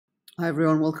Hi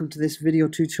everyone, welcome to this video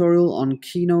tutorial on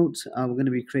Keynote. We're going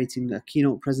to be creating a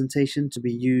Keynote presentation to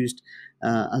be used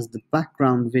as the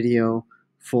background video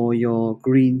for your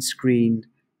green screen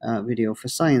video for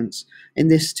science. In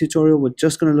this tutorial, we're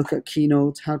just going to look at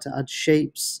Keynote, how to add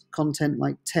shapes, content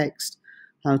like text,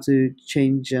 how to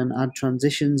change and add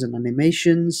transitions and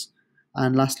animations,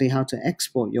 and lastly, how to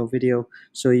export your video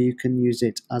so you can use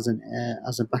it as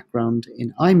a background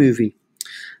in iMovie.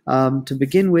 To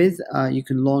begin with, you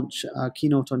can launch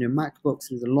Keynote on your MacBook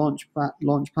through the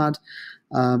Launchpad.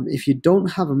 If you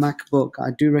don't have a MacBook, I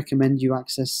do recommend you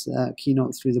access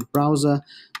Keynote through the browser.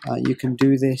 You can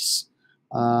do this.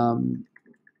 You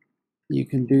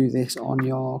can do this on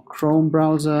your Chrome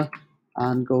browser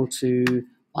and go to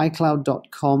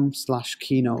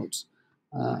icloud.com/keynote,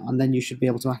 and then you should be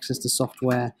able to access the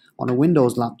software on a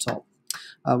Windows laptop.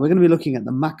 We're going to be looking at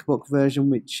the MacBook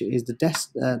version, which is the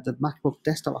MacBook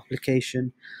desktop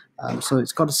application. So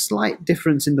it's got a slight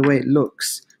difference in the way it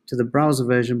looks to the browser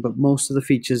version, but most of the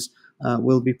features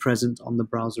will be present on the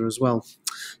browser as well.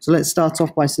 So let's start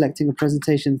off by selecting a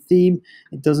presentation theme.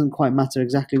 It doesn't quite matter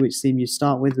exactly which theme you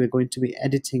start with. We're going to be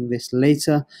editing this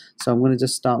later. So I'm going to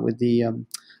just start with the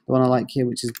one I like here,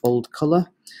 which is bold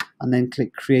color, and then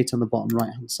click Create on the bottom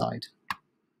right-hand side.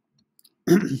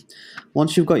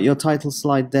 Once you've got your title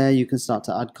slide there, you can start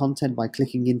to add content by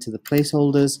clicking into the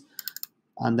placeholders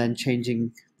and then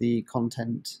changing the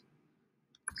content.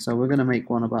 So we're going to make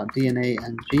one about DNA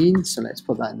and genes, so let's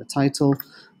put that in the title.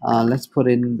 Let's put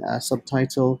in a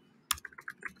subtitle.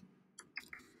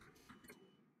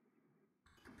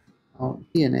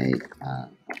 DNA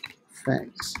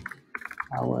affects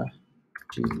our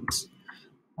genes.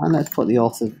 And let's put the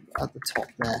author at the top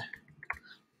there.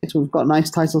 So we've got a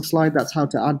nice title slide. That's how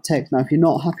to add text. Now, if you're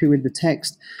not happy with the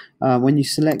text, when you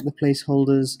select the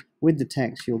placeholders with the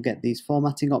text, you'll get these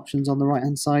formatting options on the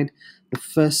right-hand side. The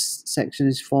first section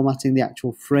is formatting the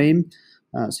actual frame,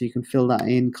 so you can fill that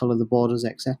in, color the borders,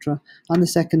 etc. And the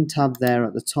second tab there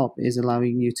at the top is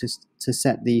allowing you to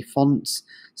set the fonts,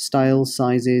 styles,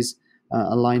 sizes,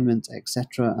 alignment,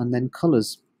 etc., and then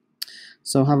colors.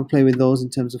 So have a play with those in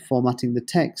terms of formatting the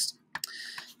text.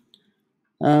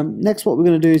 Next, what we're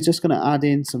going to do is just going to add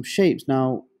in some shapes.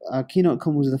 Now, Keynote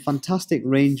comes with a fantastic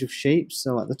range of shapes.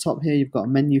 So at the top here, you've got a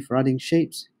menu for adding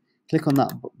shapes. Click on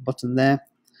that button there,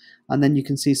 and then you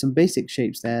can see some basic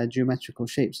shapes there, geometrical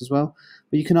shapes as well.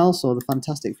 But you can also, the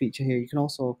fantastic feature here, you can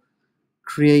also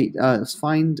create,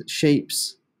 find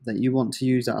shapes that you want to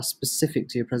use that are specific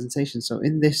to your presentation. So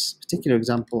in this particular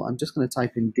example, I'm just going to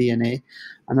type in DNA,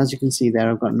 and as you can see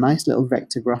there, I've got a nice little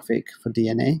vector graphic for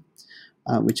DNA.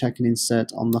 Which I can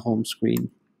insert on the home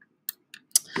screen.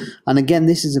 And again,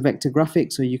 this is a vector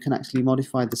graphic, so you can actually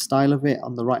modify the style of it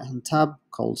on the right-hand tab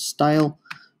called Style.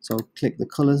 So click the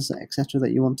colors, etc.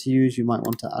 that you want to use. You might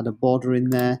want to add a border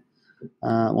in there.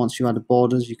 Once you add the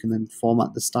borders, you can then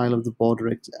format the style of the border,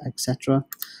 etc.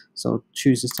 So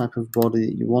choose this type of border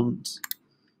that you want.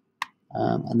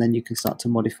 And then you can start to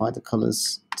modify the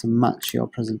colors to match your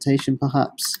presentation,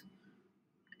 perhaps.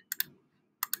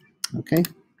 Okay.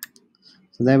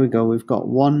 So there we go, we've got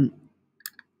one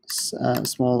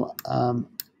small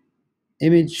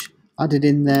image added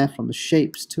in there from the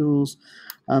Shapes tools,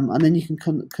 and then you can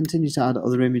continue to add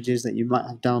other images that you might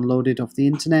have downloaded off the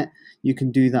internet. You can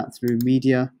do that through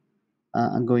Media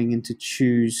and going into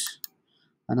Choose,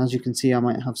 and as you can see, I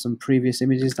might have some previous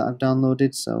images that I've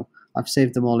downloaded, so I've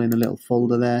saved them all in a little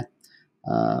folder there,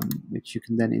 which you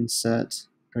can then insert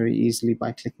very easily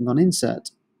by clicking on Insert.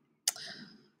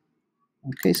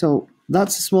 Okay, so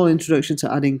that's a small introduction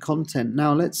to adding content.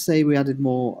 Now, let's say we added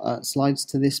more slides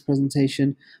to this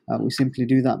presentation. We simply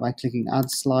do that by clicking Add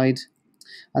Slide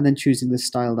and then choosing the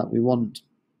style that we want.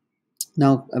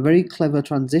 Now, a very clever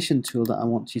transition tool that I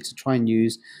want you to try and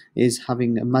use is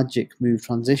having a magic move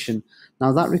transition.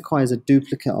 Now, that requires a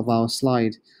duplicate of our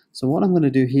slide. So what I'm going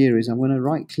to do here is I'm going to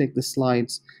right-click the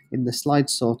slides in the Slide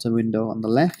Sorter window on the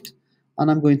left, and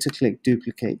I'm going to click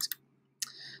Duplicate.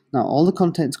 Now, all the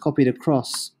content's copied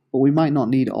across, but we might not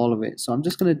need all of it. So I'm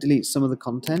just going to delete some of the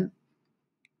content.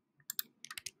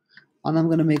 And I'm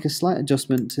going to make a slight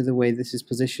adjustment to the way this is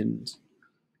positioned.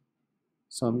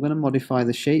 So I'm going to modify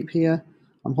the shape here.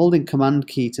 I'm holding Command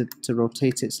key to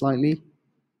rotate it slightly.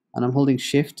 And I'm holding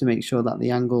Shift to make sure that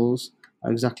the angles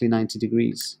are exactly 90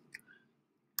 degrees.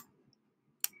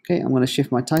 Okay, I'm going to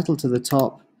shift my title to the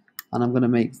top. And I'm going to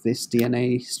make this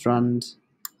DNA strand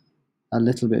a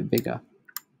little bit bigger.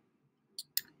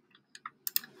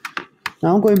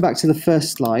 Now I'm going back to the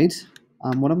first slide,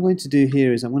 and what I'm going to do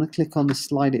here is I'm going to click on the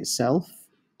slide itself,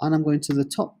 and I'm going to the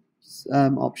top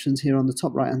options here on the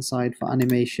top right hand side for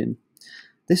animation.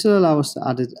 This will allow us to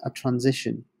add a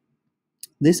transition.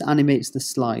 This animates the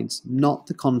slides, not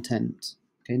the content.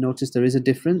 Okay, notice there is a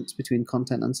difference between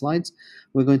content and slides.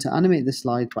 We're going to animate the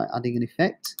slide by adding an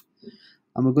effect,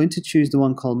 and we're going to choose the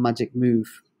one called Magic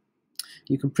Move.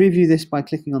 You can preview this by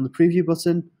clicking on the preview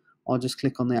button, or just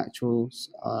click on the actual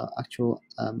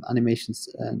animation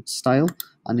style,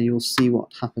 and you will see what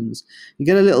happens. You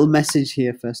get a little message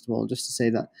here, first of all, just to say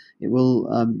that it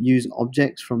will use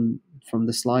objects from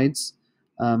the slides,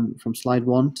 from slide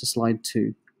 1 to slide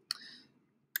 2.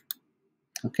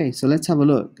 Okay, so let's have a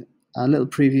look. A little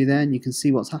preview there, and you can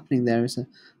see what's happening there. It's a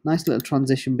nice little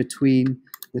transition between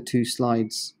the two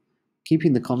slides,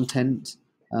 keeping the content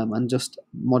and just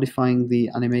modifying the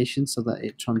animation so that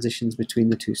it transitions between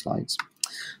the two slides.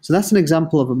 So that's an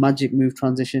example of a magic move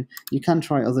transition. You can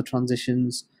try other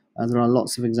transitions. There are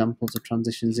lots of examples of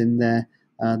transitions in there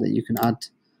that you can add.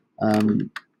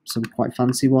 Some quite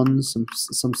fancy ones,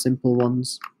 some simple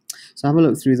ones. So have a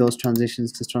look through those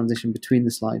transitions to transition between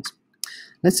the slides.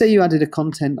 Let's say you added a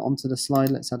content onto the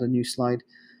slide. Let's add a new slide.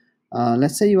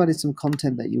 Let's say you added some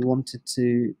content that you wanted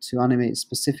to animate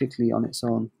specifically on its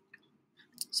own.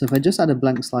 So if I just add a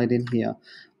blank slide in here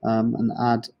and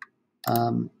add,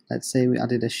 let's say we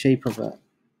added a shape of a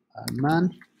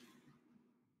man,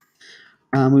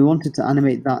 and we wanted to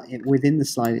animate that within the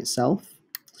slide itself.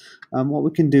 What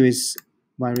we can do is,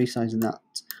 by resizing that,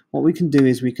 what we can do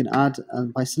is we can add,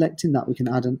 by selecting that, we can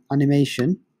add an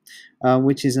animation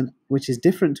which is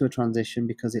different to a transition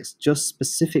because it's just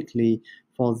specifically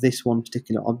for this one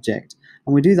particular object.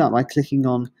 And we do that by clicking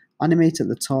on Animate at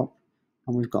the top,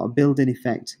 and we've got a built-in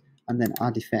effect, and then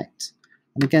Add Effect.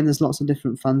 And again, there's lots of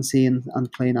different fancy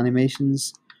and plain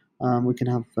animations. We can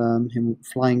have him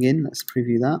flying in. Let's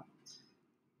preview that.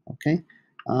 Okay,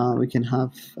 we can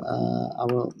have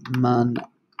our man,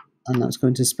 and let's go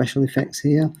into special effects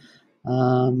here.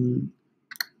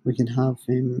 We can have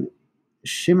him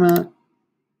shimmer,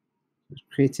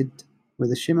 created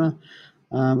with a shimmer.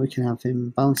 We can have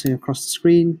him bouncing across the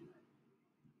screen.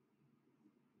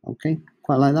 Okay,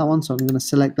 quite like that one, so I'm going to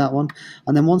select that one.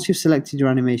 And then once you've selected your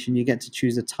animation, you get to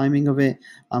choose the timing of it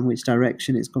and which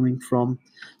direction it's coming from,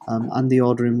 and the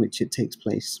order in which it takes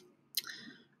place.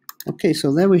 Okay,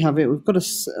 so there we have it. We've got a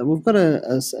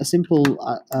simple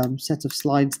set of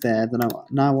slides there that I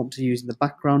now want to use in the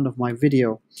background of my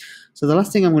video. So the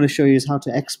last thing I'm going to show you is how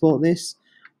to export this,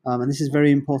 and this is a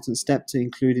very important step to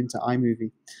include into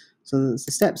iMovie. So the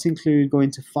steps include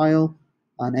going to File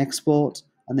and Export,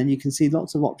 and then you can see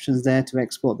lots of options there to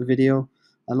export the video,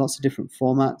 and lots of different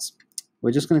formats.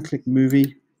 We're just going to click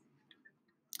Movie,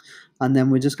 and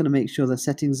then we're just going to make sure the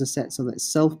settings are set so that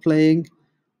it's self-playing.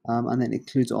 And then it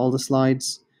includes all the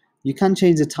slides. You can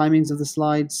change the timings of the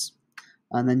slides,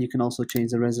 and then you can also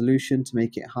change the resolution to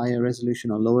make it higher resolution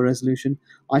or lower resolution.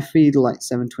 I feel like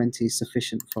 720 is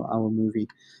sufficient for our movie.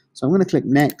 So I'm going to click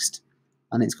Next,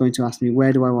 and it's going to ask me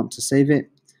where do I want to save it.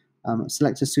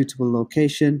 Select a suitable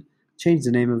location, change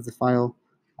the name of the file,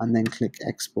 and then click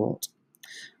Export.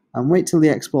 And wait till the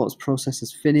exports process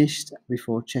is finished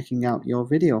before checking out your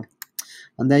video.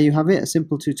 And there you have it, a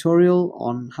simple tutorial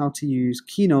on how to use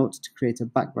Keynote to create a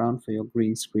background for your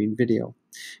green screen video.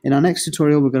 In our next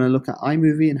tutorial, we're going to look at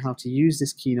iMovie and how to use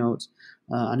this Keynote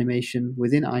animation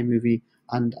within iMovie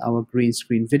and our green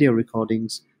screen video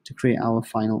recordings to create our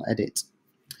final edit.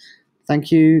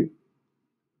 Thank you.